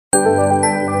Ladies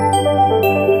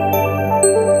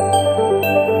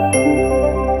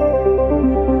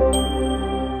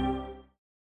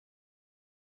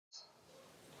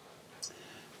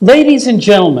and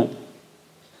gentlemen,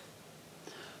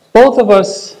 both of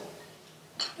us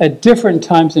at different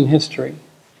times in history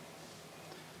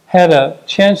had a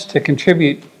chance to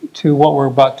contribute to what we're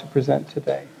about to present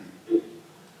today.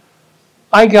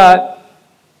 I got,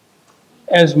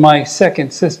 as my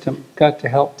second system, got to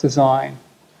help design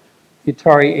the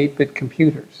Atari 8-bit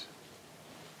computers.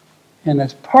 And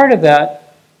as part of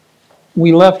that,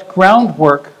 we left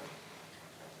groundwork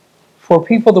for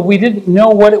people that we didn't know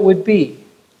what it would be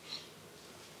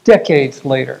decades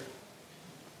later.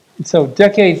 And so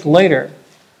decades later,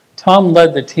 Thom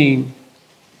led the team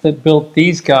that built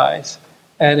these guys,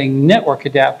 adding network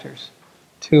adapters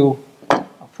to a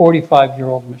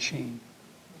 45-year-old machine.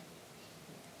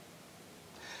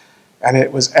 And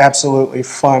it was absolutely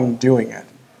fun doing it.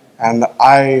 And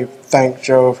I thank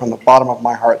Joe from the bottom of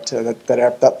my heart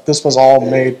that this was all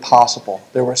made possible.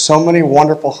 There were so many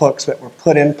wonderful hooks that were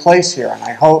put in place here, and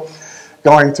I hope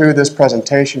going through this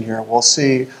presentation here, we'll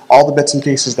see all the bits and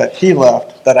pieces that he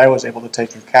left that I was able to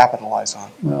take and capitalize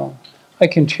on. Well, I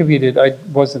contributed. I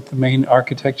wasn't the main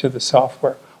architect of the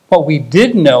software. What we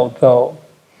did know, though,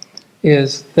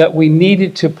 is that we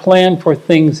needed to plan for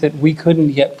things that we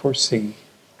couldn't yet foresee.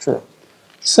 True.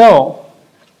 So,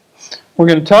 we're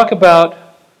going to talk about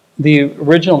the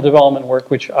original development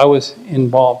work, which I was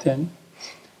involved in.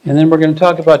 And then we're going to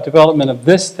talk about development of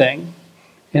this thing.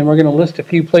 And we're going to list a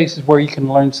few places where you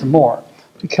can learn some more.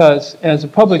 Because as a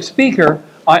public speaker,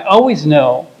 I always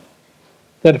know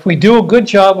that if we do a good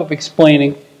job of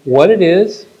explaining what it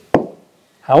is,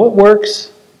 how it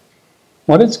works,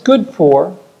 what it's good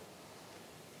for,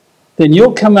 then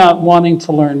you'll come out wanting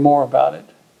to learn more about it.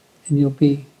 And you'll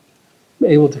be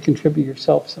able to contribute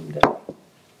yourself someday.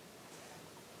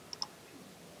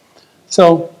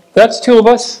 So that's two of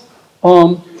us.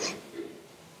 One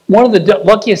of the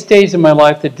luckiest days in my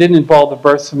life that didn't involve the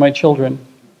births of my children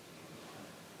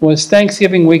was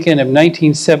Thanksgiving weekend of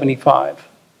 1975.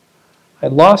 I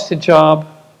lost a job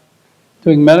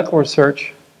doing medical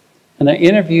research, and I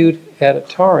interviewed at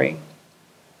Atari.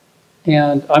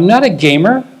 And I'm not a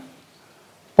gamer,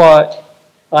 but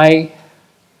I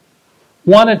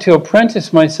wanted to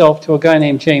apprentice myself to a guy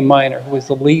named Jay Miner, who was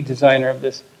the lead designer of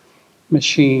this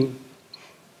machine.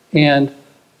 And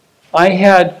I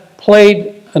had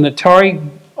played an Atari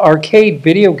arcade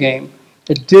video game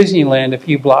at Disneyland a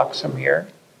few blocks from here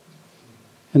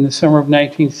in the summer of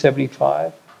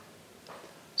 1975.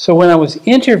 So when I was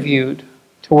interviewed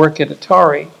to work at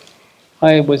Atari,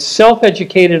 I was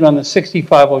self-educated on the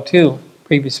 6502.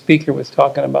 Previous speaker was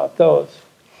talking about those.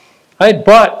 I had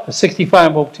bought a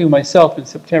 6502 myself in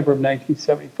September of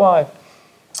 1975.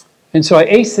 And so I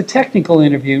aced the technical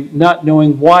interview, not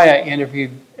knowing why I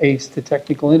aced the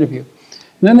technical interview.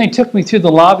 And then they took me through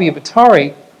the lobby of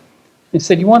Atari and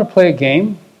said, "You want to play a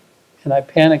game?" And I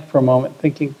panicked for a moment,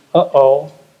 thinking,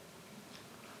 uh-oh,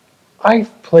 I've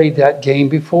played that game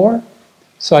before.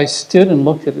 So I stood and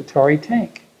looked at Atari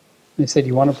Tank. And they said,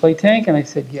 "You want to play Tank?" And I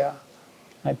said, "Yeah."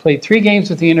 I played 3 games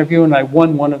with the interview, and I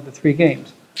won one of the 3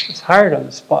 games. I was hired on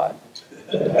the spot.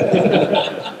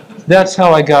 That's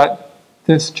how I got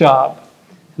this job.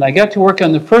 And I got to work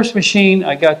on the first machine.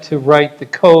 I got to write the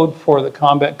code for the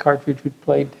combat cartridge which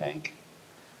played Tank.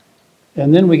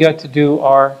 And then we got to do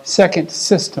our second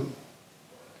system,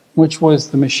 which was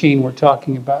the machine we're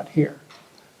talking about here.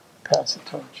 Pass the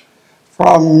torch.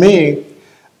 From me,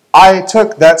 I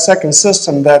took that second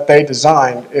system that they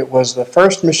designed. It was the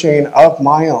first machine of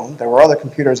my own. There were other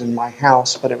computers in my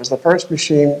house, but it was the first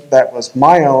machine that was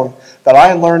my own that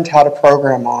I learned how to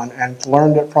program on and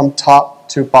learned it from top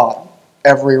to bottom.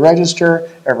 Every register,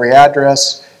 every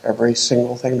address, every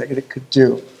single thing that it could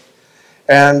do.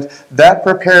 And that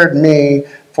prepared me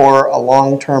for a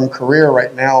long-term career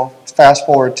right now. Fast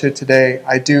forward to today,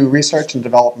 I do research and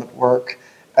development work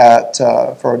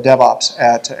for DevOps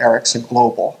at Ericsson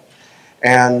Global.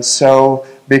 And so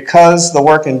because the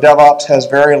work in DevOps has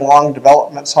very long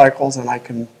development cycles and I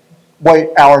can wait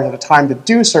hours at a time to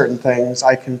do certain things,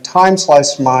 I can time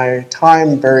slice my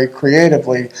time very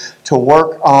creatively to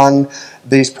work on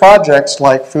these projects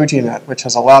like FujiNet, which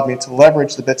has allowed me to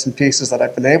leverage the bits and pieces that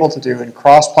I've been able to do in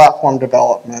cross-platform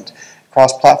development,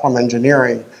 cross-platform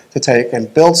engineering to take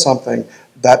and build something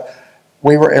that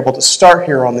we were able to start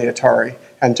here on the Atari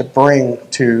and to bring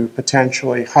to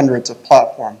potentially hundreds of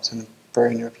platforms in the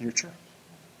very near future.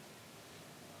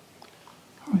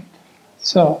 All right.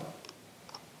 So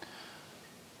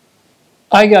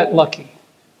I got lucky.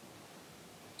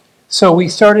 So we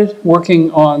started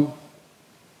working on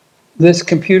this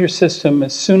computer system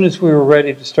as soon as we were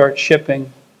ready to start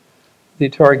shipping the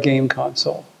Atari game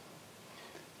console.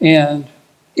 And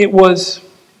that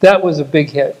was a big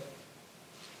hit.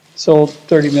 Sold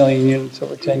 30 million units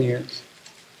over 10 years.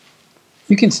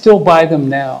 You can still buy them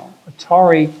now.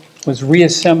 Atari was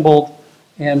reassembled,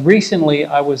 and recently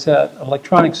I was at an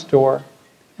electronics store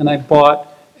and I bought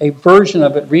a version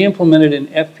of it re-implemented in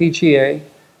FPGA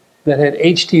that had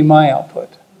HDMI output.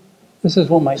 This is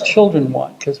what my children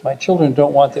want, because my children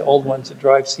don't want the old ones that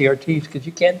drive CRTs, because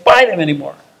you can't buy them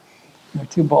anymore. They're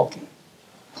too bulky.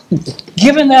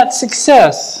 Given that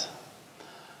success,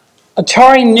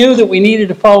 Atari knew that we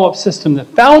needed a follow-up system. The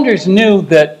founders knew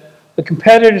that the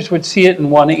competitors would see it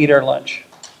and want to eat our lunch.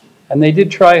 And they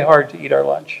did try hard to eat our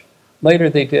lunch. Later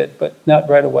they did, but not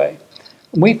right away.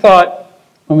 And we thought,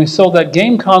 when we sold that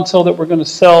game console, that we're going to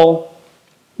sell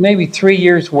maybe 3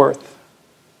 years' worth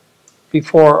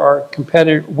before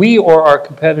we or our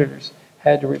competitors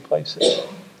had to replace it.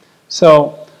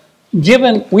 So,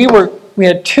 given we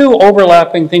had two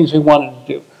overlapping things we wanted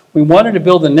to do. We wanted to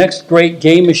build the next great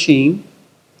game machine,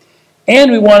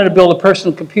 and we wanted to build a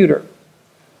personal computer,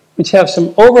 which have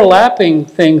some overlapping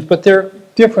things, but they're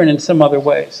different in some other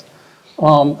ways.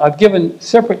 I've given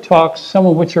separate talks, some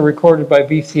of which are recorded by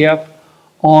VCF,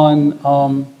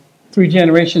 on 3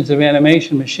 generations of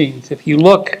animation machines. If you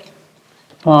look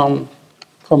from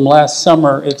last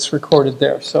summer, it's recorded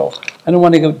there. So I don't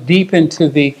want to go deep into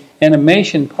the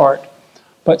animation part,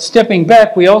 but stepping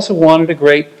back, we also wanted a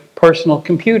great personal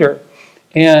computer.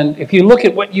 And if you look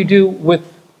at what you do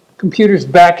with computers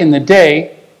back in the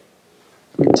day,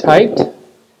 you typed,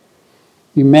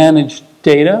 you managed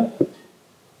data,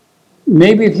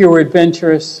 maybe if you were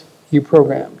adventurous, you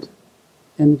programmed.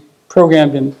 And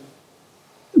programmed in,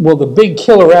 well, the big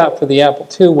killer app for the Apple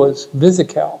II was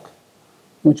VisiCalc,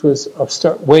 which was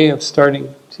a way of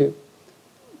starting to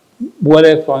what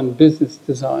if on business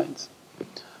designs.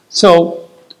 So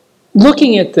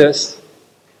looking at this,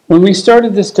 when we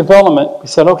started this development, we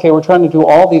said, okay, we're trying to do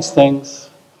all these things.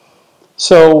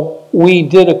 So we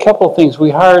did a couple of things. We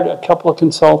hired a couple of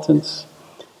consultants,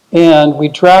 and we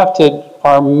drafted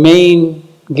our main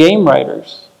game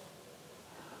writers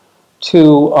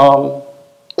to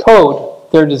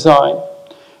code their design.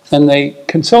 And the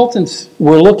consultants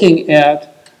were looking at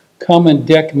common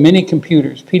DEC mini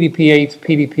computers, PDP-8s,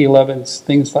 PDP-11s,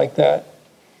 things like that.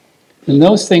 And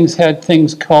those things had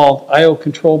things called I/O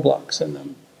control blocks in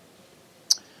them.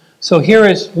 So here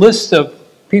is lists of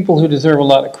people who deserve a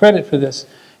lot of credit for this.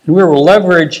 And we were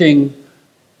leveraging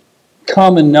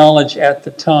common knowledge at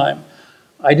the time.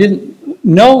 I didn't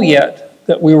know yet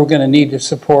that we were going to need to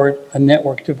support a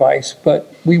network device,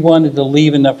 but we wanted to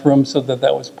leave enough room so that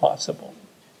that was possible.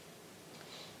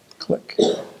 Click.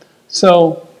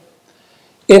 So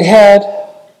it had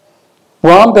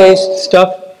ROM-based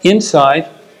stuff inside.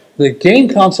 The game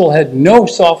console had no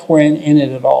software in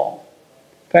it at all.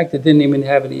 In fact, it didn't even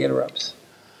have any interrupts.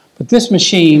 But this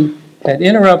machine had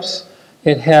interrupts.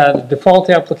 It had a default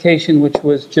application, which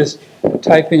was just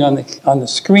typing on the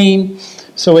screen.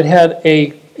 So it had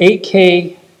a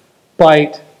 8K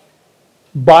byte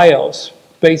BIOS,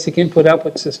 basic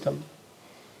input-output system,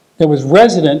 that was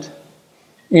resident.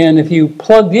 And if you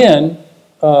plugged in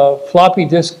floppy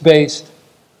disk-based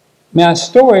mass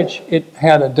storage, it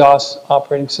had a DOS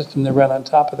operating system that ran on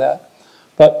top of that.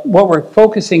 But what we're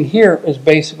focusing here is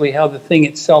basically how the thing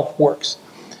itself works.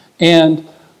 And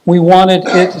we wanted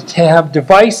it to have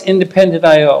device-independent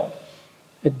I/O.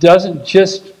 It doesn't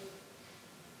just,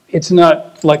 it's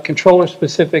not like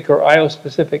controller-specific or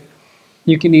I/O-specific.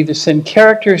 You can either send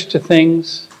characters to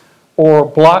things or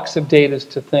blocks of data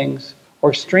to things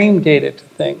or stream data to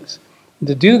things. And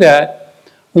to do that,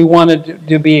 we wanted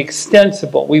to be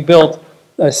extensible. We built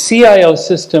a CIO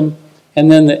system,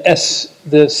 and then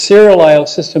the serial I/O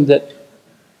system that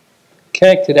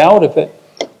connected out of it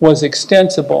was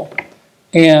extensible.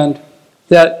 And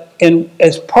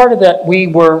as part of that, we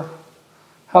were,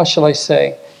 how shall I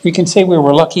say, you can say we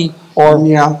were lucky, or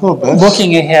yeah, a little bit.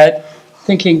 Looking ahead,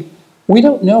 thinking, we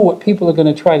don't know what people are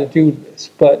going to try to do with this,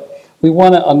 but we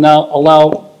want to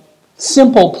allow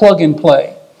simple plug and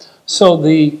play. So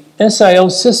the SIO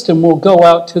system will go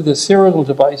out to the serial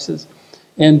devices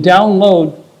and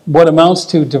download what amounts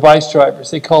to device drivers.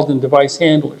 They called them device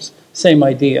handlers. Same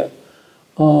idea.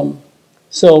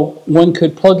 So one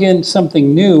could plug in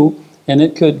something new, and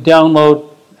it could download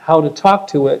how to talk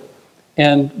to it,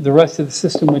 and the rest of the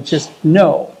system would just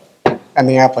know. And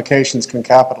the applications can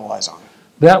capitalize on it.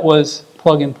 That was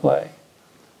plug and play.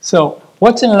 So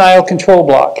what's in an I/O control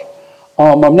block?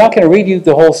 I'm not going to read you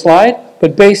the whole slide,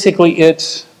 but basically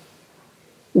it's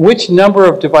which number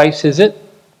of device is it,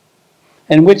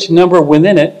 and which number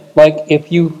within it. Like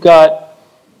if you've got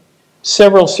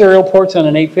several serial ports on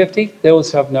an 850,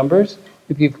 those have numbers.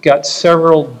 If you've got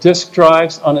several disk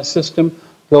drives on a system,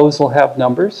 those will have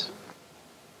numbers.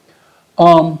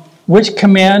 Which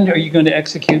command are you going to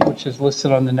execute, which is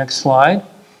listed on the next slide.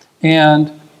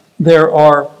 And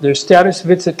there's status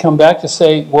bits that come back to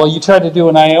say, well, you tried to do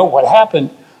an I/O, what happened?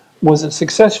 Was it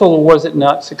successful or was it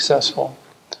not successful?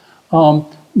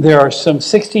 There are some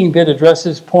 16-bit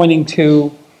addresses pointing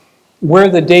to where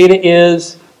the data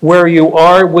is, where you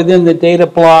are within the data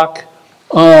block,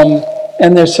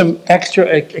 and there's some extra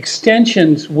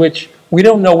extensions which we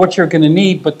don't know what you're going to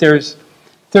need, but there's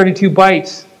 32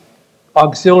 bytes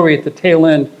auxiliary at the tail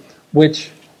end,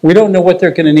 which we don't know what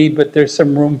they're going to need, but there's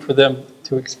some room for them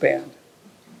to expand.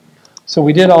 So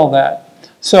we did all that.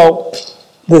 So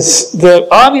the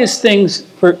obvious things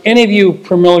for any of you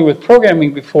familiar with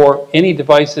programming before, any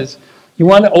devices, you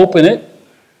want to open it.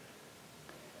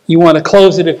 You want to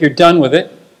close it if you're done with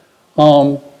it.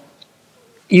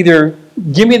 Either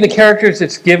give me the characters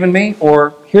it's given me,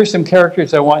 or here's some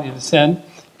characters I want you to send.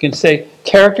 You can say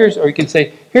characters, or you can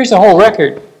say, here's a whole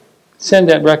record. Send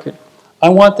that record. I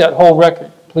want that whole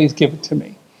record. Please give it to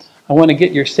me. I want to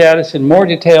get your status in more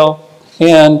detail.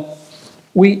 And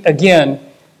we, again,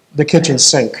 the kitchen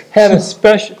sink had a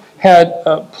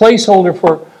placeholder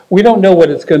for, we don't know what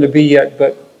it's going to be yet,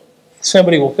 but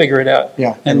somebody will figure it out.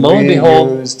 Yeah, and lo and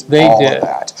behold, they did.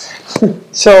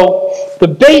 So the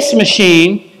base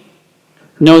machine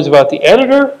knows about the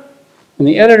editor, and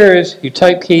the editor is you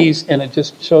type keys and it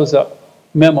just shows up.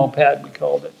 Memo pad, we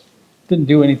called it. Didn't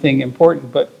do anything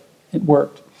important, but it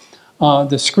worked.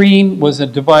 The screen was a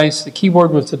device, the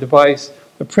keyboard was a device,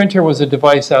 the printer was a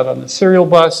device out on the serial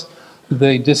bus,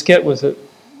 the diskette was a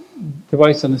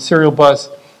device on the serial bus,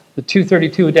 the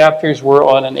 232 adapters were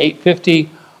on an 850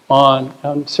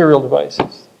 on serial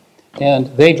devices. And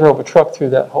they drove a truck through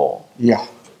that hole. Yeah.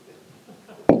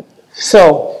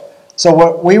 So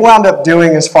what we wound up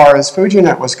doing as far as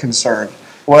FujiNet was concerned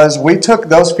was we took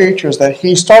those features that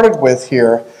he started with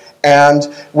here, and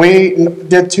we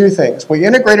did two things. We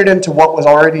integrated into what was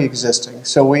already existing.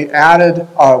 So we added,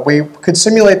 we could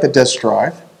simulate the disk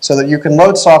drive so that you can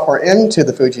load software into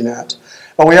the FujiNet.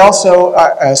 But we also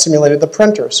simulated the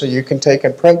printer so you can take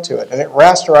and print to it. And it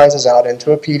rasterizes out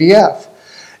into a PDF.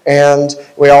 And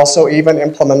we also even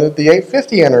implemented the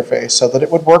 850 interface so that it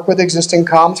would work with existing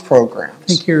comms programs. I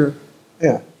think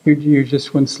you're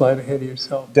just one slide ahead of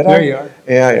yourself. Did there I? There you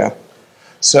are. Yeah.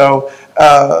 So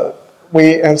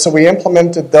we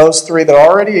implemented those three that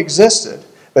already existed,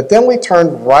 but then we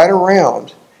turned right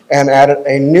around and added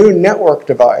a new network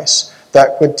device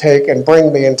that could take and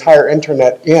bring the entire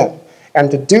internet in. And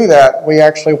to do that, we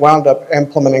actually wound up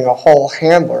implementing a whole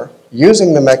handler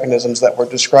using the mechanisms that were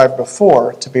described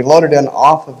before to be loaded in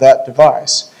off of that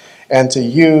device and to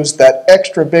use that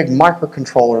extra big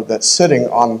microcontroller that's sitting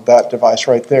on that device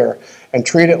right there and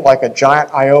treat it like a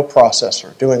giant I/O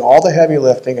processor, doing all the heavy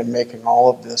lifting and making all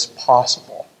of this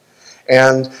possible.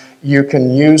 And you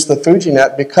can use the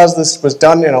FujiNet, because this was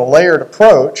done in a layered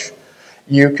approach,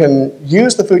 you can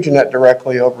use the FujiNet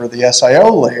directly over the SIO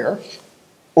layer,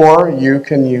 or you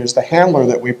can use the handler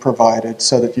that we provided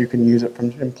so that you can use it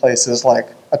in places like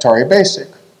Atari Basic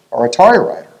or Atari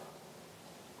Writer.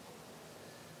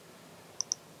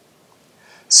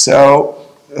 So,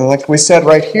 like we said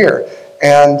right here,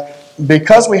 and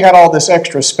because we had all this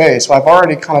extra space, I've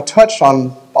already kind of touched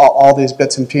on all these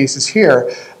bits and pieces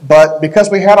here, but because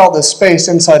we had all this space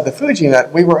inside the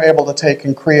FujiNet, we were able to take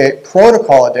and create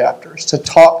protocol adapters to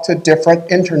talk to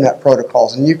different internet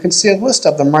protocols. And you can see a list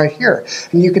of them right here.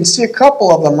 And you can see a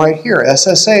couple of them right here,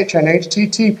 SSH and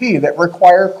HTTP, that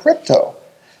require crypto.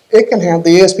 It can have,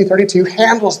 the ESP32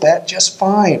 handles that just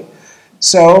fine.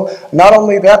 So not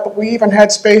only that, but we even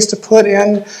had space to put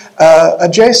in a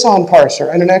JSON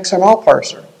parser and an XML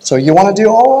parser. So you want to do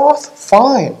OAuth?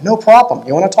 Fine, no problem.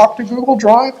 You want to talk to Google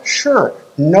Drive? Sure,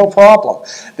 no problem.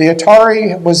 The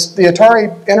Atari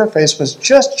interface was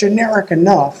just generic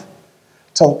enough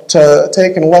to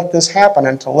take and let this happen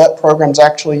and to let programs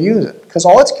actually use it. Because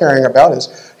all it's caring about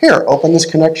is, here, open this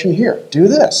connection here, do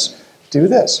this,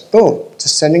 boom,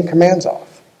 just sending commands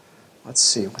off. Let's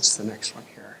see, what's the next one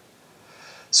here?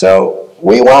 So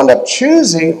we wound up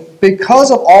choosing,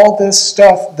 because of all this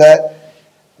stuff that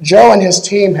Joe and his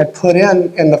team had put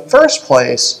in the first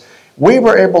place, we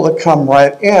were able to come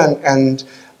right in and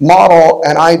model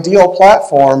an ideal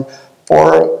platform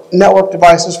for network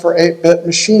devices for 8-bit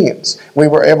machines. We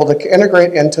were able to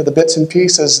integrate into the bits and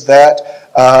pieces that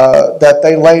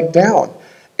they laid down.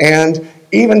 And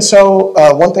even so,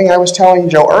 one thing I was telling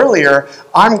Joe earlier,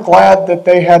 I'm glad that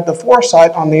they had the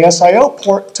foresight on the SIO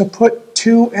port to put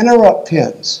 2 interrupt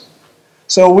pins.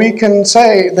 So we can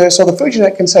say, so the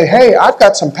FujiNet can say, hey, I've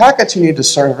got some packets you need to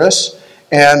service,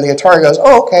 and the Atari goes,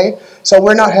 oh, okay, so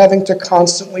we're not having to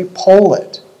constantly poll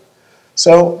it.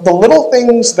 So the little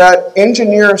things that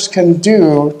engineers can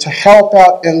do to help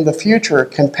out in the future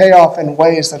can pay off in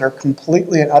ways that are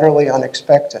completely and utterly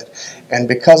unexpected. And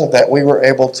because of that, we were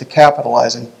able to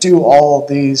capitalize and do all of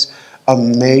these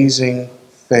amazing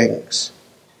things.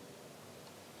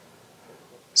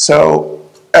 So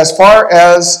as far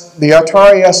as the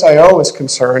Atari SIO is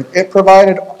concerned, it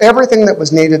provided everything that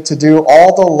was needed to do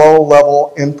all the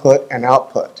low-level input and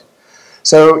output.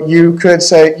 So you could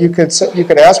say, you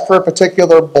could ask for a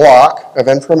particular block of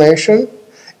information,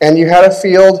 and you had a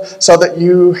field so that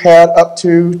you had up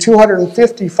to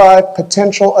 255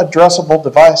 potential addressable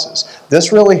devices.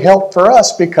 This really helped for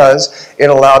us because it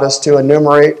allowed us to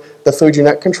enumerate the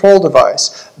FujiNet control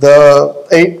device, the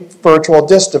 8 virtual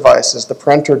disk devices, the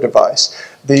printer device,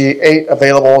 the 8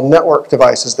 available network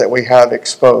devices that we have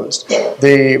exposed,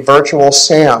 the virtual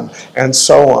SAM, and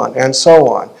so on and so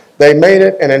on. They made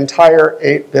it an entire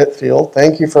 8-bit field.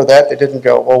 Thank you for that. They didn't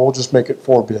go, well, we'll just make it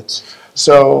 4 bits.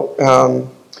 So,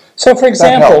 so for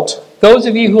example, those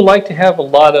of you who like to have a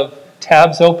lot of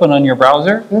tabs open on your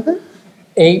browser,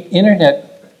 8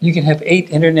 internet, you can have 8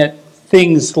 internet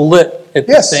things lit at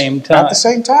the same time. At the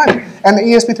same time. And the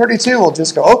ESP32 will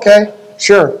just go, okay,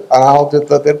 sure, and I'll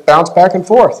bounce back and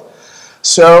forth.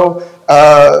 So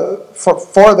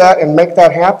for that and make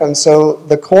that happen, so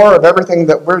the core of everything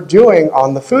that we're doing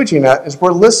on the FujiNet is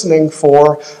we're listening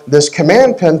for this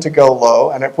command pin to go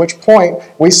low, and at which point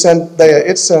we send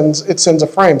it sends a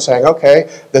frame saying, okay,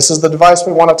 this is the device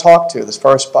we want to talk to, this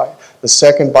first byte. The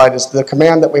second byte is the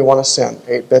command that we want to send,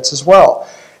 8 bits as well.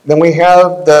 Then we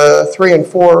have the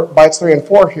bytes 3 and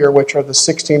 4 here, which are the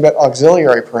 16-bit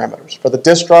auxiliary parameters. For the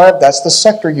disk drive, that's the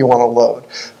sector you want to load.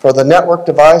 For the network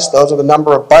device, those are the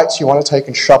number of bytes you want to take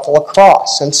and shuffle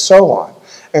across, and so on.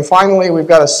 And finally, we've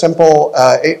got a simple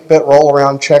 8-bit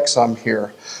roll-around checksum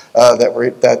here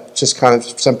that just kind of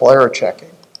simple error checking.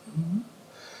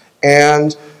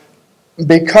 And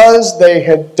because they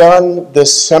had done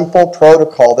this simple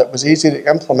protocol that was easy to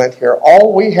implement here,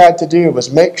 all we had to do was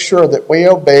make sure that we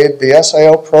obeyed the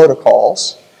SIO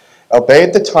protocols,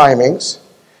 obeyed the timings,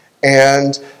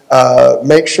 and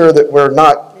make sure that we're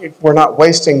not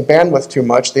wasting bandwidth too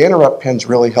much. The interrupt pins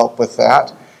really help with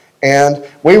that. And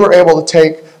we were able to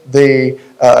take the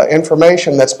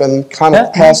information that's been kind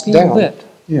of passed down. Lit.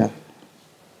 Yeah.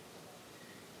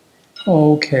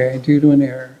 Okay, due to an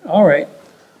error. All right.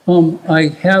 I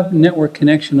have network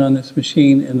connection on this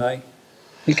machine, and I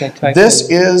think I typed this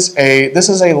is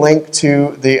a link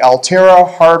to the Altera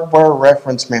hardware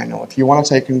reference manual. If you want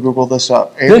to take and Google this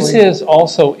up. Avery? This is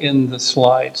also in the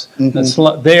slides.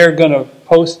 They're going to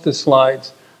post the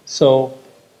slides, so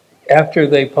after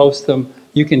they post them,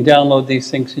 you can download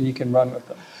these things and you can run with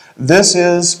them. This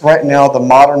is, right now, the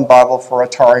modern Bible for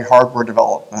Atari hardware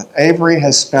development. Avery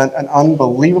has spent an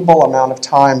unbelievable amount of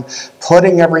time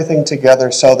putting everything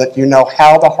together so that you know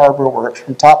how the hardware works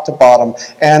from top to bottom,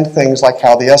 and things like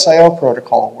how the SIO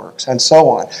protocol works, and so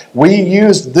on. We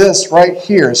used this right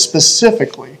here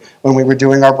specifically when we were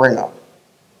doing our bring-up,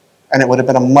 and it would have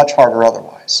been a much harder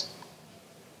otherwise.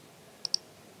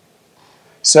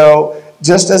 So,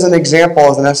 just as an example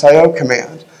of an SIO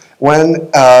command,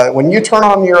 when you turn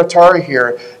on your Atari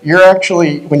here, you're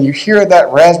actually, when you hear that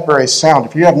raspberry sound,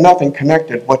 if you have nothing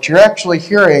connected, what you're actually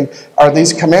hearing are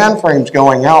these command frames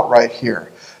going out right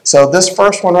here. So this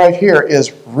first one right here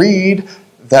is read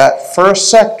that first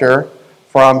sector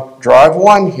from drive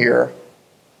 1 here,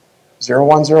 010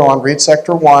 on read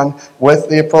sector 1 with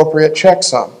the appropriate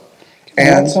checksum.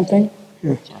 And something?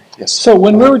 Yes. So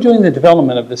when we were doing the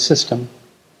development of the system,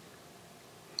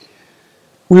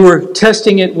 we were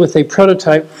testing it with a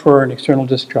prototype for an external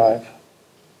disk drive.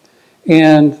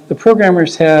 And the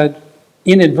programmers had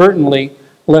inadvertently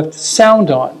left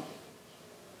sound on.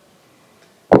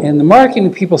 And the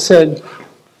marketing people said,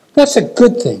 that's a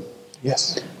good thing.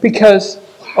 Yes. Because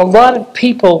a lot of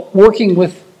people working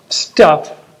with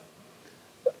stuff,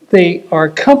 they are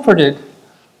comforted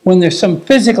when there's some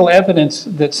physical evidence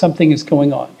that something is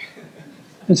going on.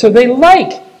 And so they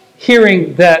like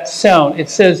hearing that sound. It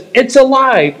says, it's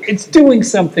alive, it's doing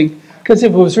something. Because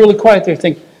if it was really quiet, they're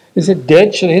thinking, is it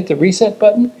dead? Should I hit the reset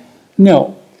button?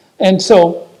 No. And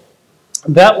so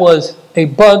that was a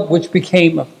bug which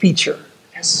became a feature.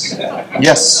 Yes.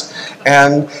 Yes.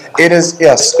 And it is,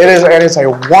 yes, it is a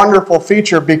wonderful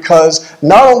feature because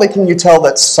not only can you tell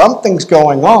that something's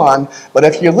going on, but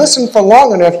if you listen for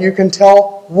long enough, you can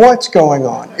tell what's going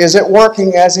on. Is it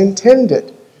working as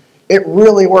intended? It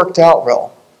really worked out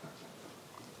well.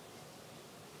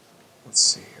 Let's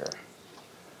see here.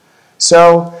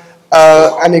 So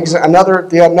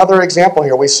another example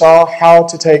here, we saw how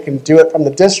to take and do it from the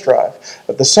disk drive.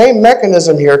 But the same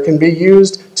mechanism here can be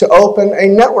used to open a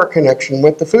network connection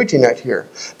with the FujiNet here.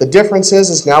 The difference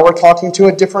is now we're talking to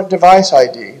a different device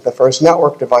ID, the first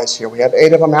network device here. We have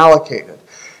 8 of them allocated.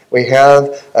 We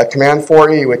have command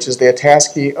 4E, which is the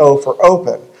ASCII O for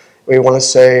open. We want to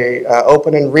say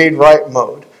open in read-write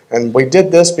mode. And we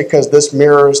did this because this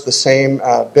mirrors the same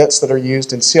bits that are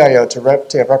used in CIO to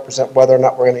represent whether or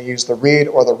not we're going to use the read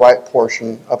or the write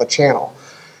portion of a channel.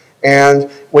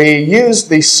 And we used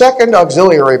the second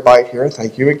auxiliary byte here.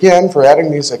 Thank you again for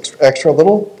adding these extra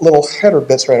little header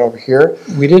bits right over here.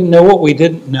 We didn't know what we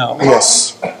didn't know.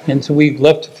 Yes. And so we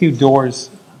left a few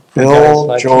doors.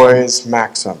 Bill Joy's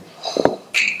maxim.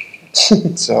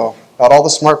 So not all the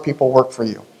smart people work for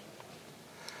you.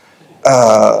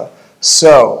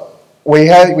 So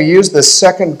we used this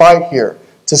second byte here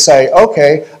to say,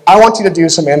 okay, I want you to do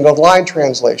some end-of-line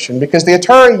translation because the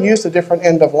Atari used a different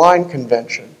end-of-line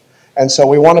convention. And so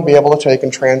we want to be able to take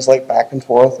and translate back and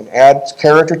forth and add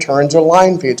character turns or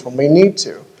line feeds when we need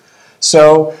to.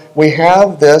 So we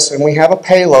have this, and we have a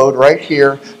payload right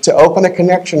here to open a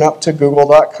connection up to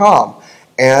google.com.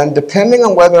 And depending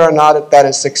on whether or not that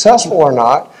is successful or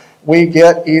not, we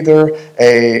get either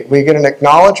an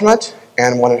acknowledgement.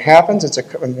 And when it happens,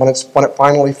 when it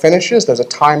finally finishes, there's a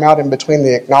timeout in between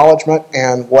the acknowledgement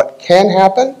and what can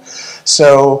happen.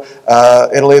 So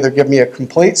it'll either give me a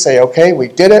complete, say, okay, we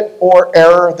did it, or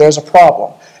error, there's a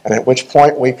problem. And at which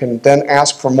point we can then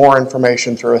ask for more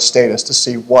information through a status to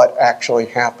see what actually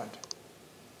happened.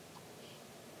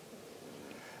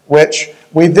 Which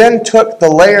we then took the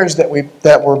layers that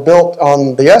were built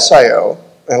on the SIO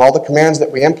and all the commands that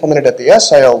we implemented at the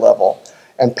SIO level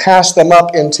and passed them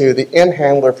up into the in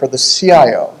handler for the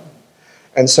CIO.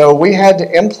 And so we had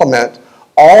to implement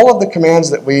all of the commands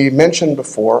that we mentioned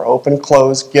before, open,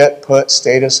 close, get, put,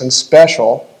 status, and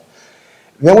special.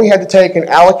 Then we had to take and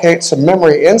allocate some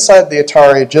memory inside the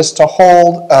Atari just to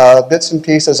hold bits and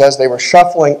pieces as they were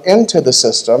shuffling into the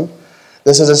system.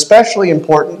 This is especially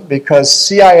important because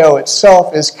CIO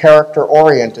itself is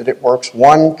character-oriented. It works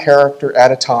one character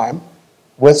at a time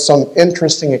with some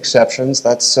interesting exceptions.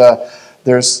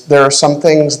 There are some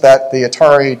things that the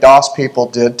Atari DOS people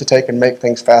did to take and make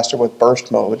things faster with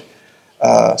burst mode.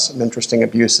 Some interesting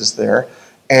abuses there.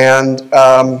 And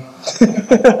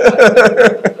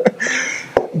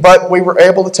but we were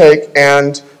able to take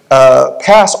and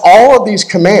pass all of these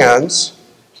commands,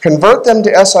 convert them to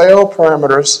SIO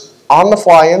parameters on the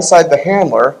fly inside the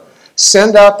handler,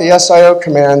 send out the SIO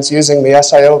commands using the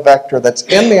SIO vector that's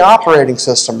in the operating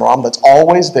system ROM, that's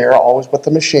always there, always with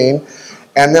the machine,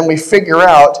 and then we figure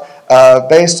out,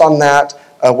 based on that,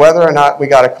 whether or not we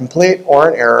got a complete or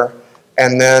an error,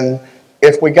 and then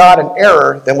if we got an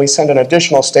error, then we send an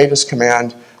additional status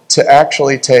command to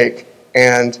actually take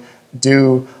and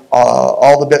do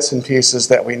all the bits and pieces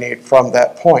that we need from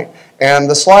that point. And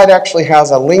the slide actually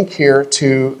has a link here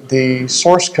to the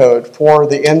source code for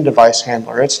the end device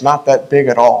handler. It's not that big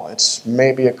at all. It's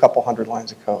maybe a couple hundred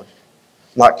lines of code,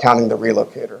 not counting the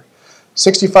relocator.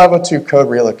 6502 code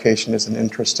relocation is an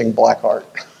interesting black art.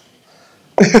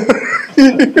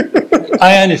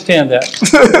 I understand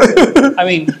that. I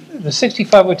mean, the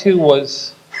 6502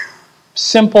 was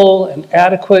simple and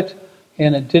adequate,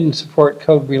 and it didn't support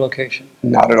code relocation.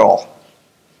 Not at all.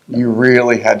 You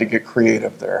really had to get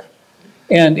creative there.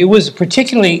 And it was a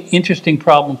particularly interesting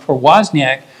problem for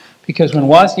Wozniak, because when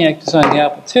Wozniak designed the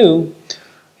Apple II,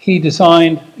 he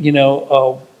designed, you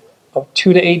know, a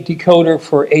 2 to 8 decoder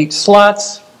for 8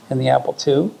 slots in the Apple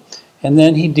II, and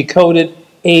then he decoded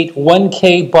 8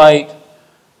 1K byte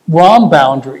ROM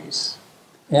boundaries.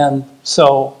 And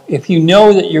so if you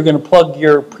know that you're going to plug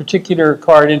your particular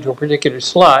card into a particular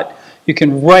slot, you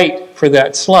can write for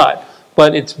that slot.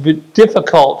 But it's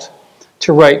difficult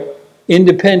to write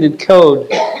independent code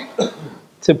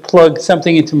to plug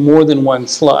something into more than one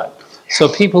slot. So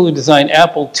people who design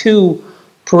Apple II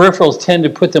peripherals tend to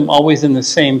put them always in the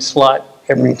same slot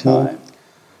every time.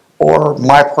 Or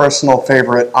my personal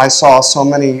favorite, I saw so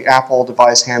many Apple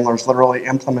device handlers literally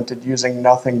implemented using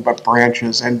nothing but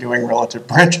branches and doing relative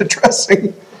branch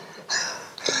addressing.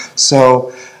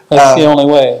 So that's the only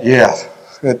way. Yeah,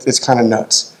 it's kind of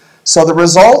nuts. So the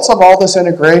results of all this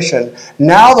integration,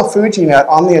 now the FujiNet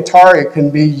on the Atari can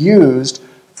be used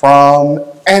from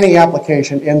any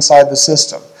application inside the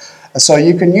system. So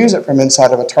you can use it from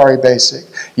inside of Atari Basic.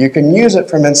 You can use it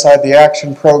from inside the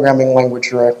Action programming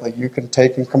language directly. You can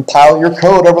take and compile your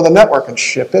code over the network and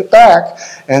ship it back,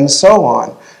 and so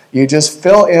on. You just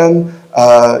fill in,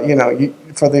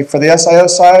 for the SIO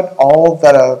side, all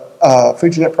that a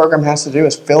FujiNet program has to do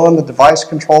is fill in the device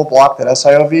control block that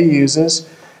SIOV uses,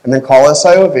 and then call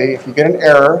SIOV. If you get an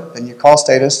error, then you call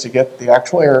status to get the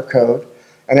actual error code.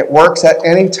 And it works at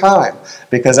any time.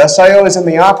 Because SIO is in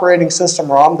the operating system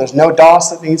ROM, there's no DOS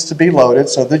that needs to be loaded,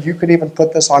 so that you could even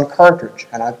put this on cartridge.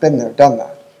 And I've been there, done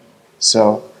that.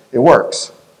 So it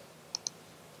works.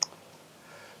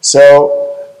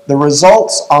 So the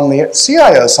results on the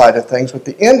CIO side of things with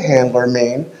the in handler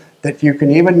mean that you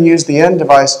can even use the end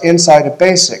device inside of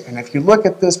BASIC. And if you look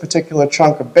at this particular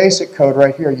chunk of BASIC code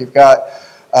right here, you've got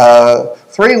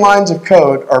 3 lines of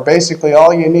code are basically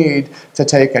all you need to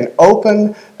take and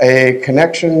open a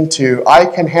connection to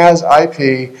ICANN has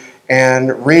IP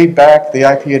and read back the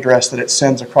IP address that it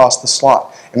sends across the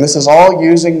slot. And this is all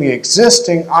using the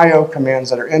existing I/O commands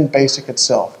that are in BASIC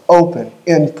itself. Open,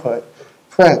 input,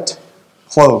 print,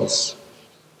 close,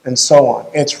 and so on.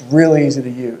 It's really easy to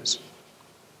use.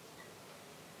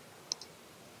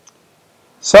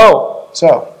 So,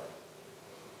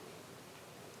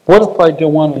 what if I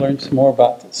don't want to learn some more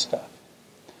about this stuff?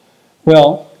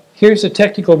 Well, here's a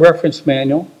technical reference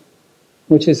manual,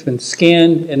 which has been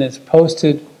scanned and is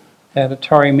posted at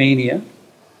Atari Mania.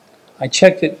 I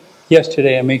checked it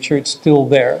yesterday and made sure it's still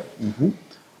there.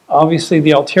 Obviously,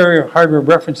 the ulterior hardware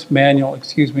reference manual,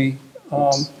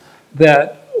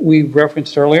 that we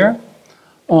referenced earlier.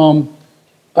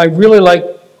 I really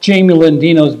like Jamie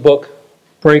Lendino's book,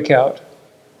 Breakout,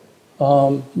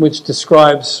 which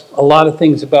describes a lot of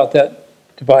things about that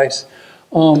device.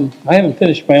 I haven't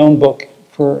finished my own book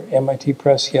for MIT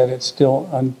Press yet. It's still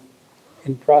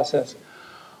in process.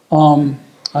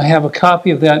 I have a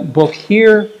copy of that book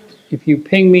here. If you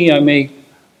ping me, I may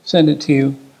send it to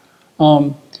you.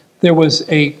 There was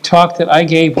a talk that I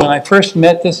gave when I first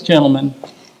met this gentleman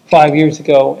 5 years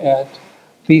ago at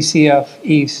VCF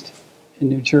East in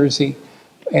New Jersey.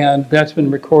 And that's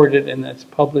been recorded and that's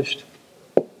published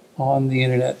on the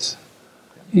internet.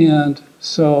 And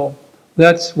so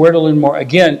that's where to learn more.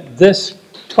 Again, this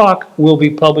talk will be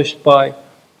published by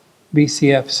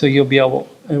VCF, so you'll be able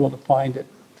to find it.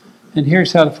 And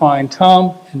here's how to find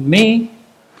Thom and me.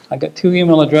 I got 2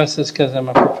 email addresses because I'm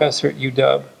a professor at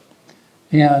UW.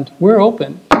 And we're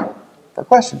open for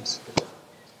questions.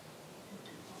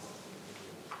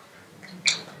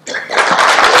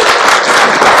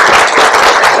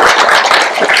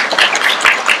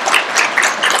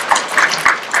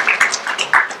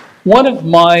 One of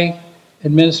my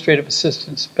administrative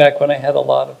assistants, back when I had a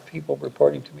lot of people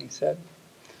reporting to me, said,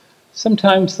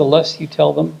 sometimes the less you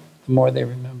tell them, the more they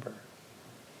remember.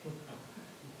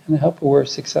 And I hope we're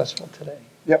successful today.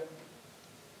 Yep.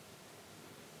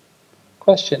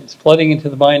 Questions flooding into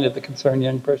the mind of the concerned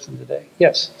young person today?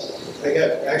 Yes? I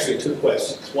got actually 2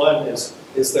 questions. One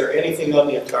is there anything on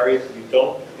the Atari that you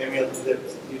don't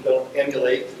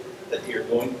emulate that you're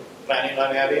planning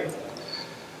on adding?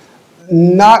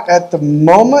 Not at the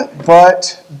moment,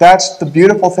 but that's the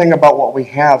beautiful thing about what we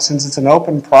have. Since it's an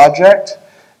open project,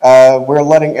 we're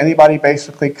letting anybody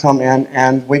basically come in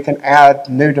and we can add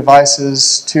new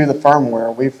devices to the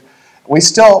firmware.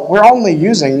 We're only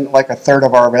using like 1/3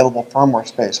 of our available firmware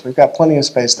space. We've got plenty of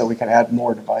space that we can add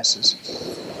more devices.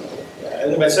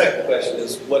 And then my second question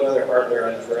is, what other hardware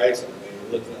on the horizon? Are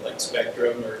you looking at like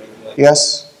Spectrum or anything like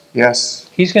that? Yes.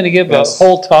 He's going to give a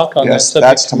whole talk on that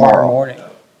subject tomorrow morning.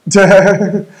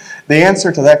 The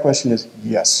answer to that question is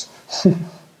yes.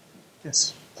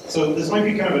 Yes. So this might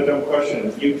be kind of a dumb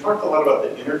question. You talked a lot about the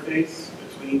interface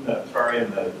between the Atari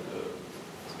and the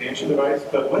expansion device,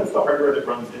 but what's the hardware that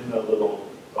runs in the little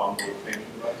dongle expansion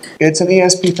device? It's an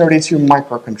ESP32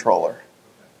 microcontroller.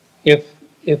 If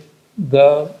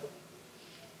the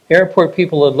airport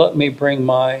people had let me bring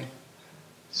my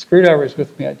screwdrivers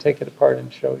with me, I'd take it apart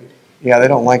and show you. Yeah, they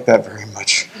don't like that very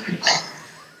much.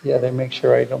 Yeah, they make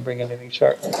sure I don't bring anything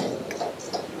sharp.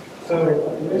 So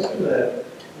you mentioned that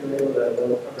you're able to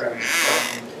build a program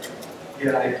via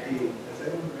IP. Has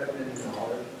anyone written any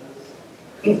knowledge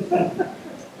of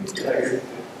this?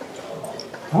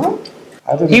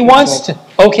 Huh? He wants to.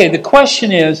 Okay, the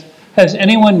question is, has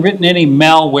anyone written any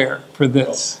malware for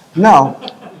this? No.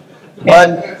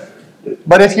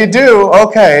 But if you do,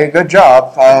 okay, good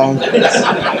job.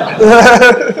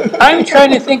 I'm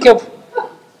trying to think of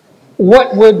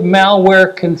what would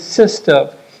malware consist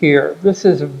of here. This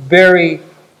is a very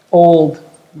old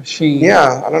machine.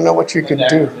 Yeah, I don't know what you could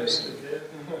do.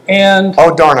 And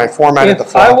Oh darn, I formatted the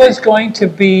if I floppy. was going to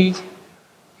be,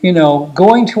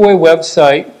 going to a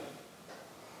website,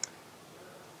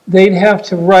 they'd have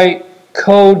to write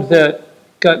code that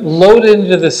got loaded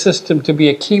into the system to be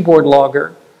a keyboard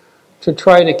logger to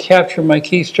try to capture my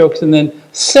keystrokes, and then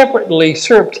separately,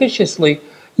 surreptitiously,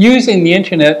 using the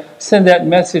internet, send that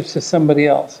message to somebody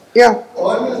else. Yeah.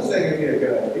 Well, I'm not saying it'd be a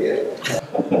good idea.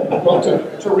 Well,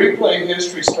 to replay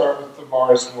history, start with the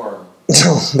Mars worm.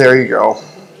 There you go.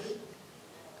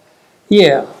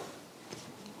 Yeah.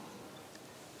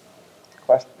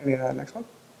 Question, next one?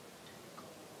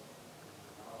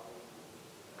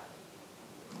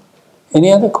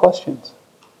 Any other questions?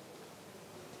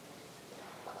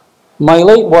 My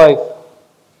late wife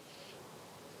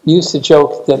used to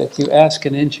joke that if you ask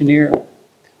an engineer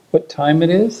what time it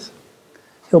is,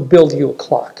 he'll build you a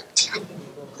clock.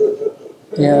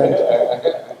 And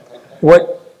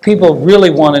what people really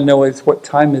want to know is what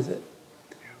time is it?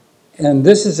 And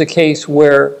this is a case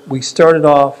where we started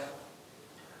off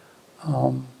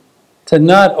to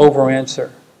not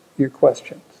over-answer your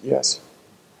questions. Yes.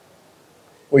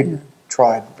 We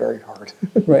tried very hard.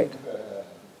 Right.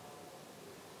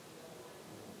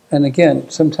 And again,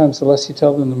 sometimes the less you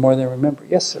tell them, the more they remember.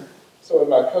 Yes, sir. So in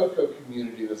my Cocoa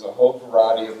community, there's a whole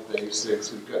variety of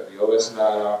basics. We've got the OS 9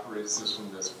 operating system,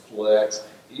 there's Flex.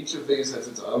 Each of these has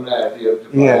its own idea of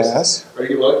device. Yes. Are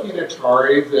you lucky in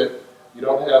Atari that you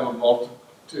don't have a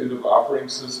multitude of operating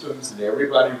systems and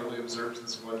everybody really observes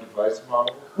this one device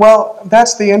model? Well,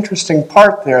 that's the interesting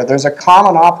part there. There's a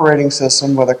common operating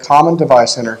system with a common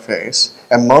device interface,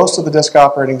 and most of the disk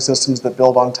operating systems that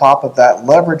build on top of that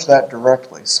leverage that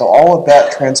directly. So all of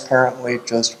that transparently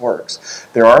just works.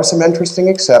 There are some interesting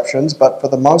exceptions, but for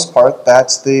the most part,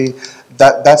 that's the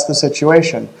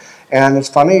situation. And it's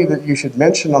funny that you should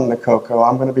mention on the Cocoa.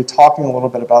 I'm going to be talking a little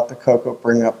bit about the Cocoa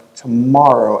bring up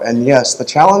tomorrow. And yes, the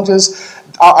challenges,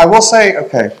 I will say,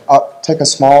 okay, I'll take a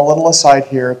small little aside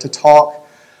here to talk.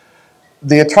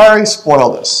 The Atari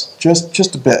spoiled us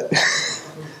just a bit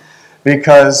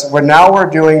because we're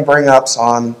doing bring-ups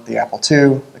on the Apple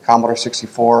II, the Commodore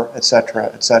 64, etc.,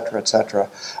 etc., etc.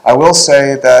 I will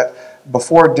say that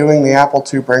before doing the Apple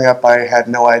II bring-up, I had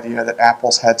no idea that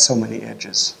Apples had so many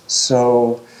edges.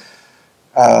 So,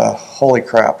 holy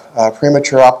crap,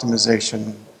 premature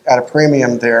optimization at a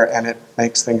premium there, and it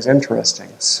makes things interesting.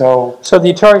 So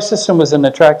the Atari system was an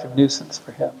attractive nuisance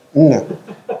for him. no.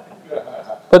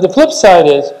 But the flip side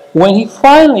is, when he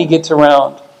finally gets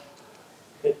around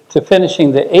to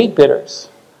finishing the 8-bitters,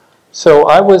 so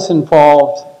I was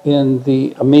involved in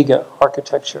the Amiga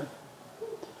architecture,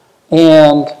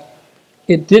 and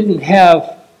it didn't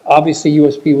have, obviously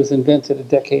USB was invented a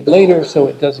decade later, so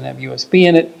it doesn't have USB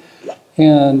in it,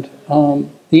 and I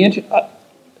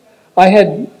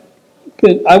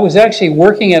was actually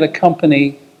working at a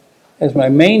company as my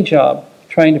main job,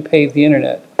 trying to pave the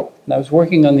internet. And I was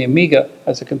working on the Amiga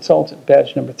as a consultant,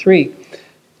 badge number 3.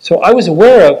 So I was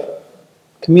aware of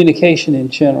communication in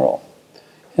general.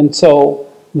 And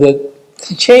so the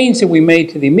change that we made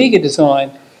to the Amiga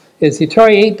design is the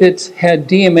Atari 8-bits had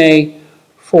DMA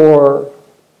for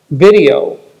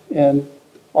video and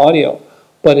audio,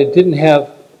 but it didn't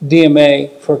have DMA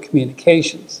for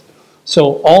communications.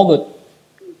 So all the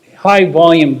high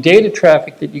volume data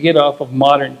traffic that you get off of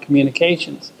modern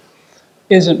communications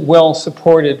isn't well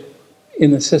supported in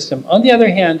the system. On the other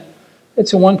hand,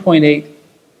 it's a 1.8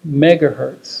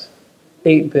 megahertz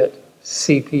 8-bit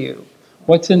CPU.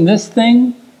 What's in this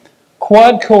thing?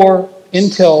 Quad-core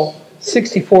Intel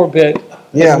 64-bit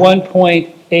Yeah. at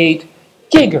 1.8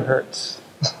 gigahertz.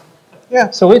 Yeah.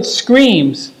 So it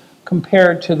screams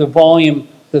compared to the volume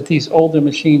that these older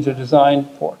machines are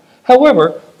designed for.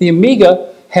 However, the Amiga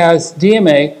has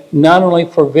DMA not only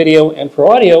for video and for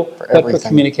audio, but for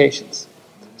communications.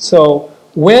 So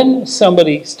when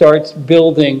somebody starts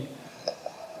building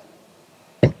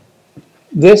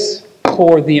this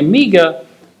for the Amiga,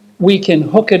 we can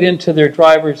hook it into their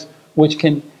drivers, which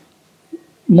can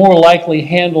more likely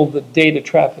handle the data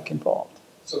traffic involved.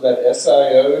 So that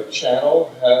SIO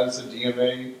channel has a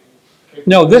DMA?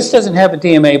 No, this doesn't have a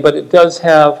DMA, but it does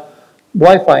have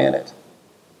Wi-Fi in it.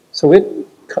 So it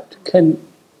can,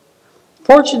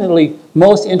 fortunately,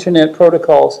 most internet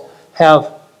protocols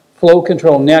have flow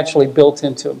control naturally built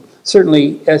into them.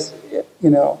 Certainly,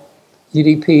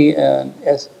 UDP and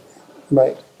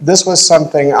right. This was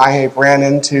something I ran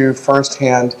into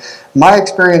firsthand. My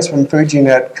experience from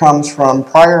FujiNet comes from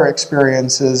prior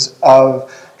experiences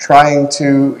of trying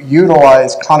to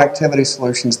utilize connectivity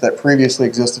solutions that previously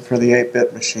existed for the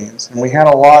 8-bit machines. And we had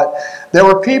a lot, there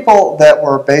were people that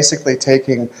were basically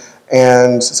taking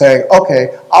and saying,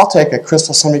 okay, I'll take a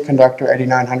Crystal Semiconductor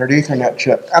 8900 Ethernet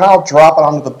chip and I'll drop it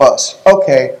onto the bus.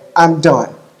 Okay, I'm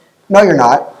done. No, you're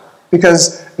not,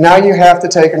 because now you have to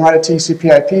take and write a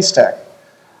TCP/IP stack.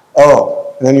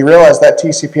 Oh, and then you realize that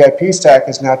TCP/IP stack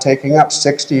is now taking up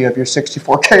 60 of your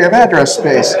 64K of address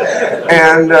space.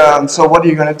 And so what are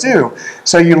you going to do?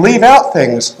 So you leave out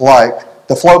things like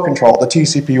the flow control, the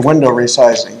TCP window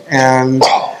resizing, and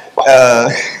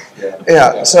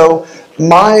yeah. So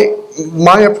my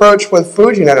approach with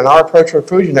FujiNet and our approach with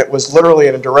FujiNet was literally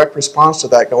in a direct response to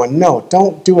that, going, no,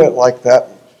 don't do it like that.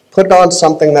 Put it on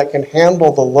something that can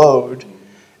handle the load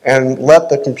and let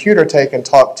the computer take and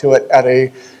talk to it at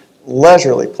a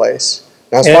leisurely place.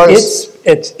 Now, as far as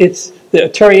the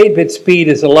Atari 8-bit speed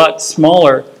is a lot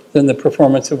smaller than the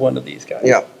performance of one of these guys.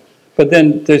 Yeah. But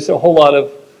then there's a whole lot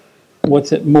of,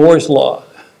 Moore's Law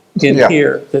in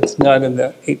here that's not in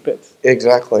the 8-bits.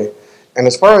 Exactly. And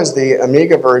as far as the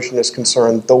Amiga version is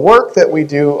concerned, the work that we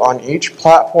do on each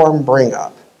platform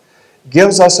bring-up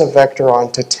gives us a vector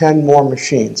onto 10 more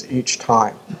machines each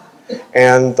time.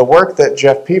 And the work that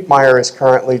Jeff Piepmeyer is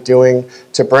currently doing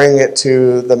to bring it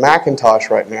to the Macintosh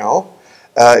right now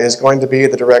is going to be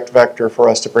the direct vector for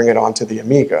us to bring it onto the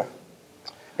Amiga.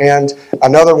 And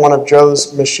another one of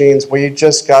Joe's machines, we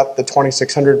just got the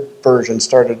 2600 version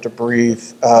started to breathe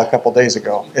a couple days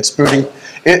ago. It's booting.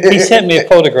 He sent me a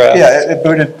photograph. Yeah, it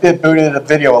booted a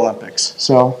Video Olympics.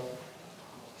 So,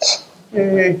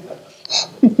 yay.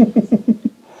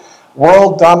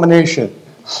 World domination.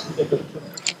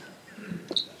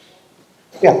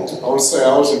 Yeah. I want to say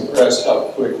I was impressed how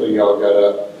quickly y'all got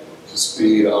up to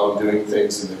speed on doing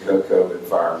things in the COCO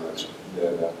environment.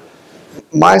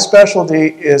 My specialty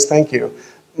is, thank you,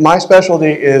 my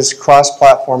specialty is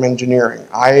cross-platform engineering.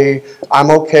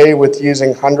 I'm okay with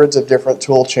using hundreds of different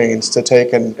tool chains to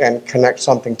take and connect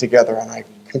something together, and I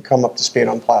can come up to speed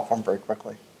on platform very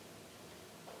quickly.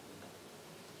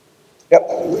 Yep.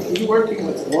 When you were working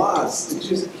with Woz,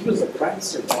 he was a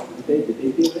practicer back in the day. Did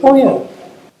they do that? Oh, yeah.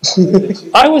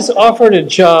 I was offered a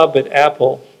job at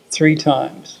Apple 3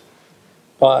 times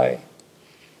by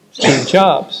Steve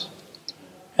Jobs.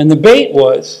 And the bait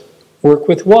was work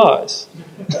with Woz.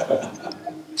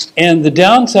 And the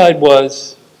downside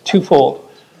was twofold.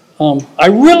 I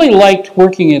really liked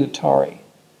working at Atari.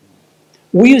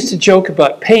 We used to joke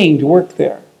about paying to work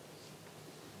there.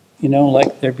 You know,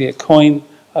 like there'd be a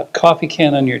coffee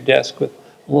can on your desk with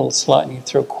a little slot and you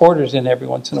throw quarters in every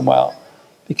once in a while.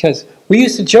 Because we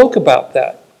used to joke about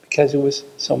that because it was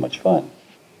so much fun.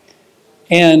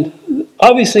 And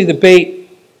obviously the bait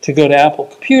to go to Apple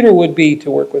Computer would be to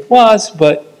work with Woz,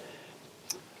 but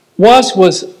Woz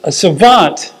was a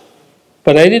savant,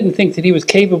 but I didn't think that he was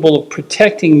capable of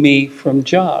protecting me from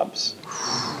Jobs.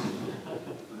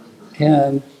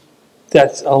 And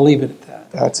I'll leave it at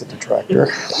that. That's a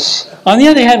detractor. On the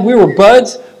other hand, we were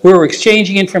buds. We were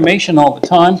exchanging information all the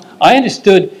time. I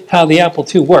understood how the Apple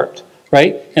II worked,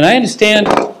 right? And I understand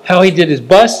how he did his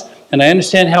bus, and I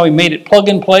understand how he made it plug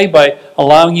and play by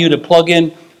allowing you to plug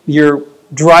in your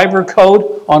driver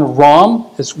code on a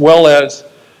ROM, as well as,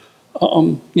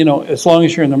 you know, as long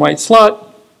as you're in the right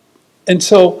slot. And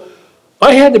so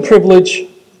I had the privilege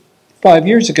 5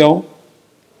 years ago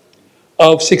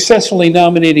of successfully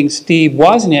nominating Steve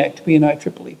Wozniak to be an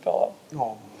IEEE fellow.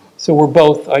 Oh. So we're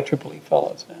both IEEE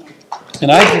fellows now.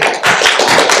 And I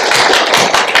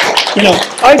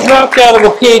dropped out of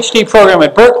the PhD program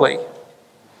at Berkeley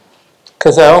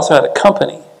because I also had a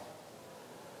company.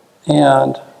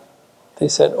 And they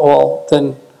said, oh,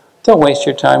 then don't waste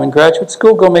your time in graduate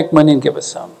school. Go make money and give us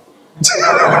some.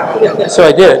 So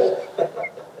I did.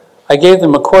 I gave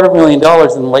them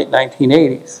 $250,000 in the late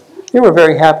 1980s. They were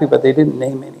very happy, but they didn't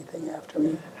name anything after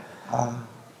me.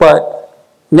 But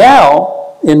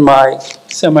now, in my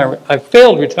I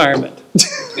failed retirement.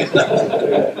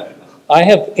 I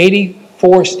have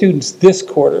 84 students this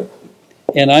quarter,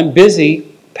 and I'm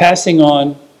busy passing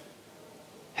on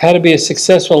how to be a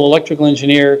successful electrical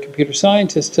engineer, computer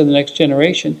scientist to the next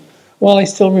generation. Well, I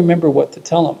still remember what to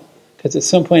tell them, because at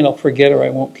some point I'll forget or I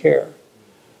won't care.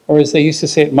 Or as they used to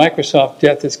say at Microsoft,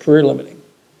 death is career limiting.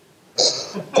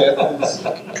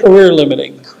 Career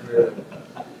limiting.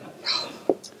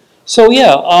 So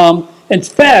yeah, in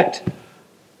fact,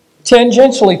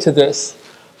 tangentially to this,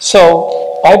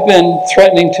 so I've been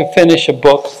threatening to finish a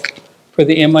book for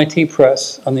the MIT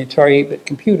Press on the Atari 8-bit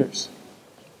computers.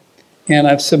 And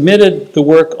I've submitted the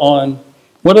work on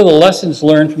what are the lessons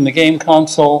learned from the game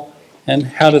console and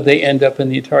how did they end up in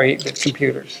the Atari 8-bit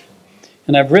computers.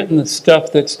 And I've written the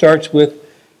stuff that starts with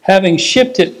having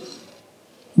shipped it,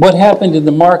 what happened in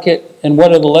the market and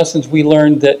what are the lessons we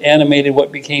learned that animated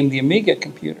what became the Amiga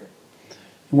computer.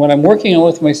 And what I'm working on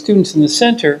with my students in the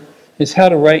center is how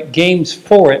to write games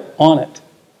for it on it.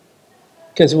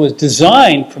 Because it was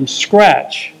designed from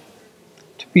scratch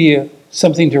to be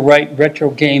something to write retro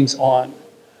games on.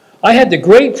 I had the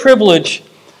great privilege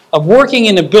of working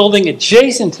in a building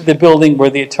adjacent to the building where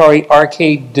the Atari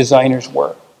arcade designers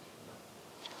were.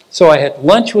 So I had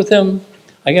lunch with them.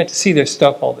 I got to see their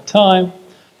stuff all the time.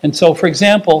 And so, for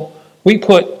example, we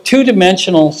put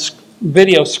two-dimensional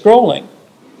video scrolling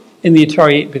in the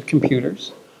Atari 8-bit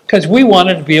computers because we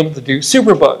wanted to be able to do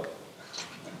Superbug.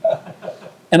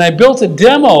 And I built a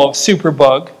demo of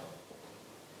Superbug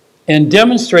and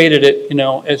demonstrated it, you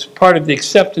know, as part of the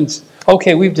acceptance.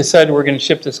 Okay, we've decided we're going to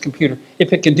ship this computer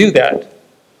if it can do that.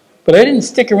 But I didn't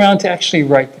stick around to actually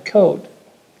write the code.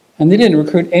 And they didn't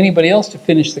recruit anybody else to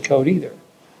finish the code either.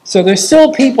 So there's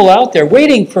still people out there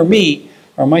waiting for me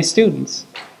or my students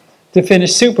to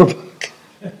finish Superbug.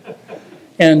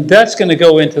 And that's going to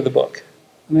go into the book.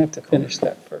 I'm going to have to finish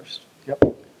that first. Yep.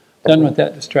 Done with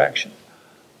that distraction.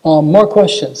 More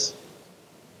questions?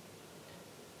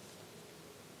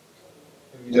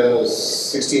 Have you done a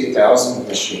 68,000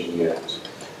 machine yet?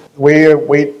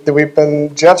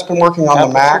 Jeff's been working on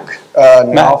the Mac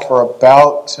now for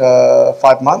about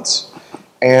 5 months,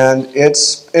 and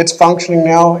it's functioning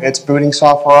now. It's booting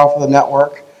software off of the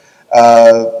network.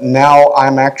 Now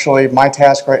my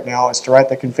task right now is to write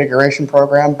the configuration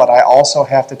program, but I also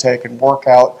have to take and work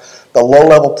out the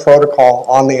low-level protocol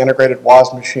on the integrated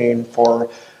WAS machine for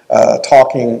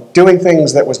doing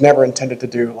things that was never intended to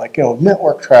do, like, you know,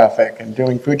 network traffic and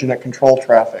doing FujiNet control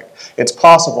traffic. It's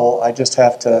possible. I just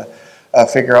have to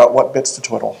figure out what bits to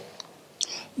twiddle.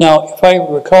 Now, if I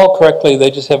recall correctly, they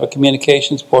just have a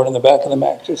communications port in the back of the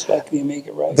Mac, just like the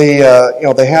Amiga, right? They have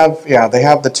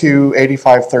the two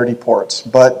 8530 ports,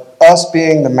 but us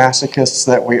being the masochists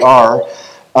that we are,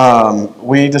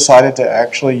 we decided to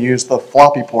actually use the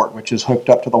floppy port, which is hooked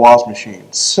up to the WAS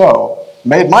machine. So,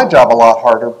 made my job a lot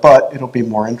harder, but it'll be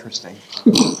more interesting.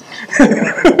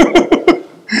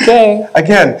 Okay.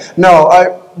 Again, no,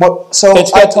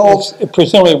 it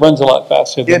presumably runs a lot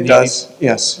faster than it does.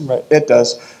 Yes, right. It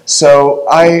does. So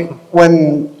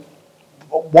when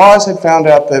WAS had found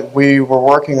out that we were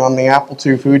working on the Apple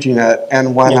II FujiNet,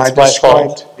 and when I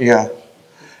described,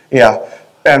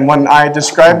 and when I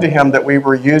described to him that we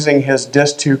were using his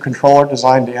DIS2 controller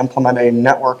design to implement a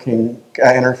networking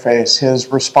interface, his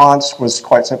response was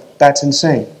quite simple. That's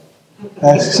insane.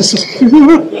 And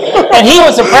he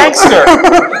was a prankster.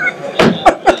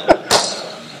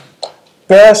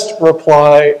 Best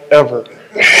reply ever.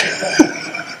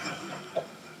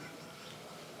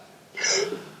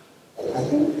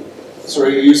 So are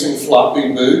you using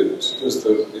floppy boot?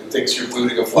 It thinks you're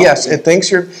booting a floppy? Yes, it thinks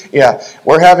you're,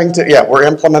 we're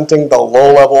implementing the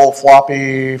low-level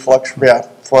floppy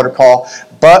protocol,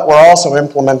 but we're also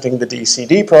implementing the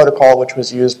DCD protocol, which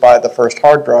was used by the first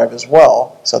hard drive as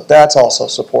well. So that's also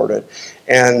supported.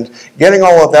 And getting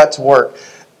all of that to work,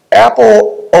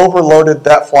 Apple overloaded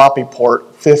that floppy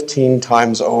port 15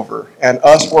 times over. And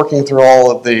us working through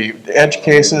all of the edge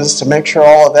cases to make sure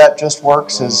all of that just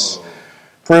works is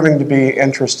proving to be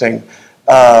interesting.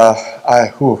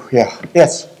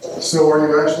 Yes. So are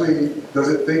you actually, does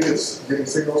it think it's getting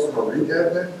signals from a read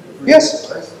head then? Yes.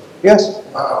 Yes.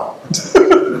 Wow.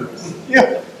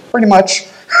 Yeah, pretty much.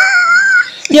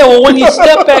 Yeah, well, when you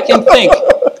step back and think,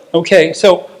 okay,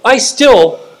 so I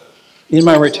still, in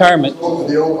my retirement.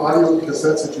 The old audio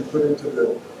cassettes that you put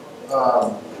into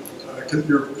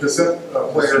your cassette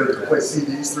player to play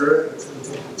CDs through it?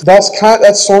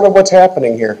 That's sort of what's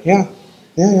happening here. Yeah.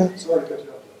 Sorry to cut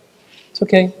you off. It's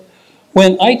okay.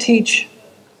 When I teach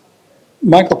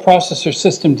microprocessor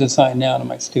system design now to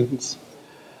my students,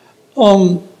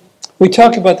 we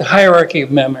talk about the hierarchy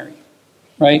of memory,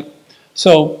 right?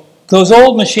 So those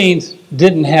old machines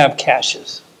didn't have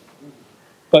caches,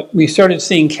 but we started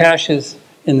seeing caches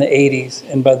in the 80s,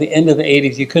 and by the end of the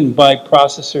 80s, you couldn't buy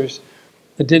processors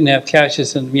that didn't have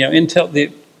caches. And you know, Intel,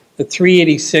 the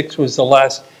 386 was the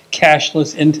last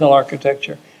cacherless Intel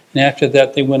architecture, and after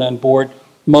that, they went on board.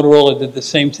 Motorola did the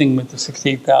same thing with the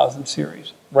 68,000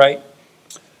 series, right?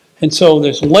 And so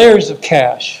there's layers of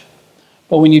cache.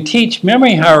 But when you teach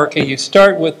memory hierarchy, you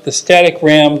start with the static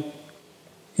RAM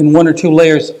in one or two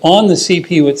layers on the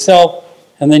CPU itself,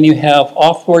 and then you have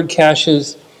offboard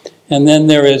caches, and then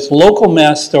there is local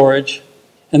mass storage,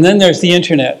 and then there's the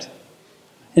internet.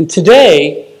 And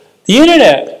today, the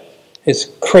internet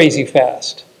is crazy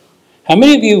fast. How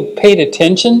many of you paid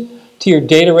attention to your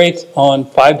data rates on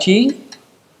 5G?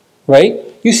 Right?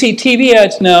 You see TV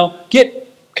ads now,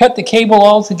 cut the cable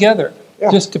altogether.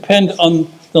 Yeah. Just depend on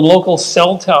the local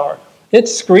cell tower. It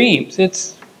screams.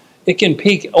 It's it can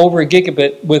peak over a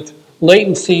gigabit with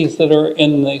latencies that are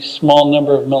in the small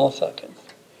number of milliseconds.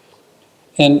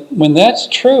 And when that's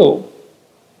true,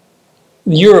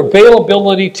 your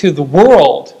availability to the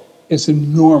world is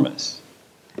enormous,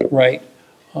 right?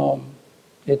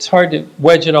 It's hard to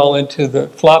wedge it all into the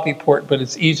floppy port, but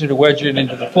it's easier to wedge it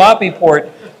into the floppy port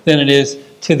than it is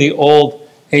to the old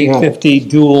 850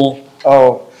 dual,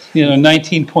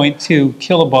 19.2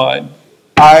 kilobaud.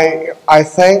 I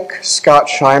thank Scott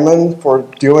Scheinman for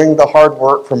doing the hard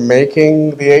work for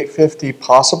making the 850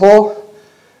 possible,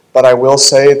 but I will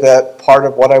say that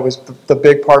the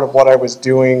big part of what I was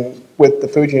doing with the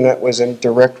FujiNet was in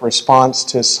direct response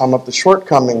to some of the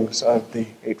shortcomings of the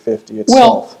 850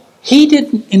 itself. Well, he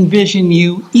didn't envision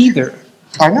you either.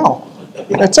 I know.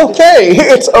 It's okay.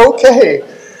 It's okay. You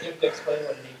have to explain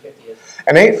what an 850 is.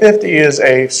 An 850 is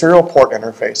a serial port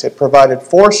interface. It provided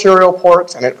 4 serial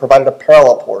ports and it provided a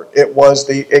parallel port. It was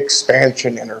the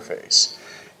expansion interface.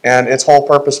 And its whole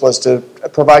purpose was to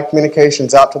provide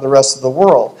communications out to the rest of the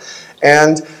world.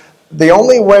 And the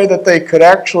only way that they could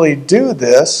actually do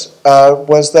this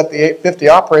was that the 850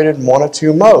 operated in one of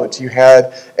 2 modes. You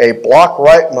had a block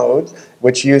write mode,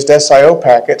 which used SIO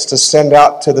packets to send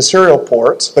out to the serial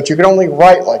ports, but you could only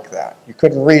write like that. You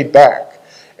couldn't read back.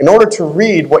 In order to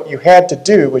read, what you had to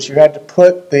do was you had to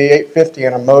put the 850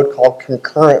 in a mode called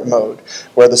concurrent mode,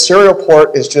 where the serial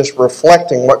port is just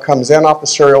reflecting what comes in off the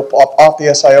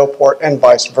SIO port and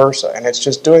vice versa. And it's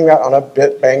just doing that on a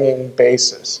bit banging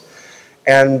basis.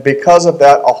 And because of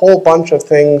that, a whole bunch of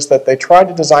things that they tried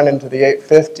to design into the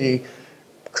 850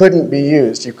 couldn't be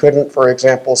used. You couldn't, for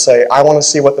example, say, I want to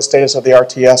see what the status of the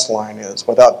RTS line is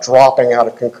without dropping out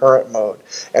of concurrent mode.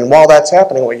 And while that's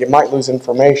happening, well, you might lose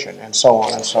information, and so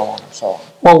on and so on and so on.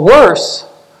 Well, worse,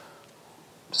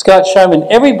 Scott Scheinman,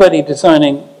 everybody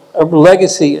designing a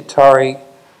legacy Atari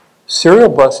serial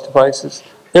bus devices,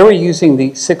 they were using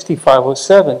the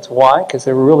 6507s. Why? Because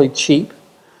they were really cheap.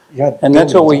 And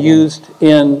that's what we used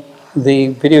in the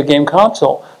video game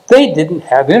console. They didn't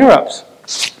have interrupts.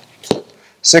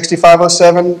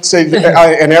 6507,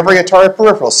 in every Atari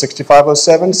peripheral,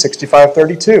 6507,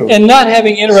 6532. And not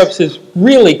having interrupts is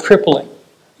really crippling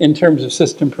in terms of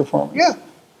system performance. Yeah.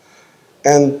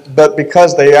 But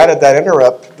because they added that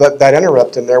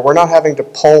interrupt in there, we're not having to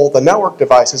poll the network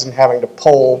devices and having to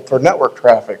poll for network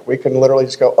traffic. We can literally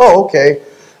just go, oh, okay,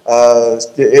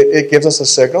 it gives us a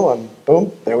signal, and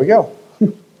boom, there we go.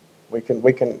 we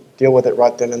can deal with it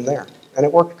right then and there. And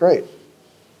it worked great.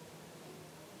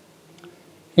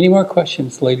 Any more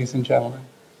questions, ladies and gentlemen?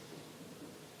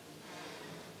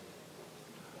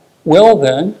 Well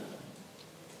then,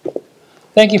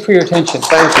 thank you for your attention.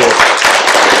 Thank you.